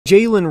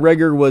Jalen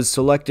Reagor was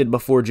selected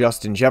before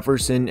Justin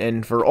Jefferson,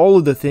 and for all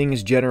of the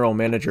things general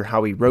manager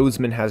Howie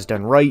Roseman has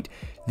done right,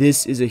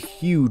 this is a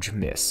huge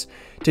miss.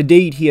 To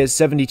date, he has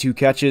 72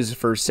 catches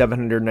for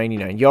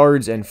 799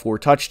 yards and 4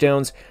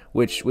 touchdowns,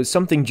 which was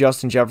something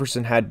Justin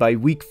Jefferson had by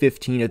week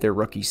 15 of their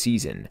rookie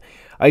season.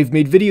 I've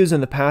made videos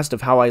in the past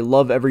of how I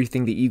love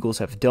everything the Eagles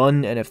have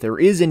done, and if there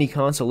is any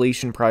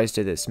consolation prize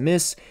to this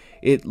miss,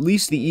 at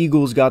least the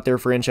Eagles got their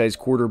franchise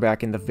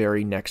quarterback in the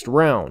very next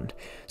round.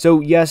 So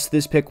yes,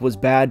 this pick was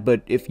bad,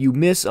 but if you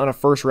miss on a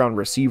first-round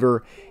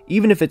receiver,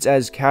 even if it's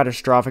as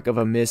catastrophic of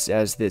a miss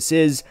as this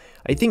is,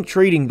 I think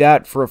trading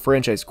that for a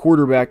franchise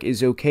quarterback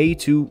is okay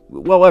to,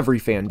 well, every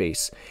fan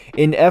base.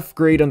 An F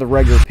grade on the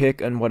Reagor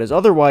pick on what has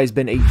otherwise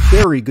been a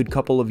very good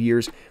couple of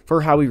years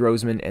for Howie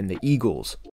Roseman and the Eagles.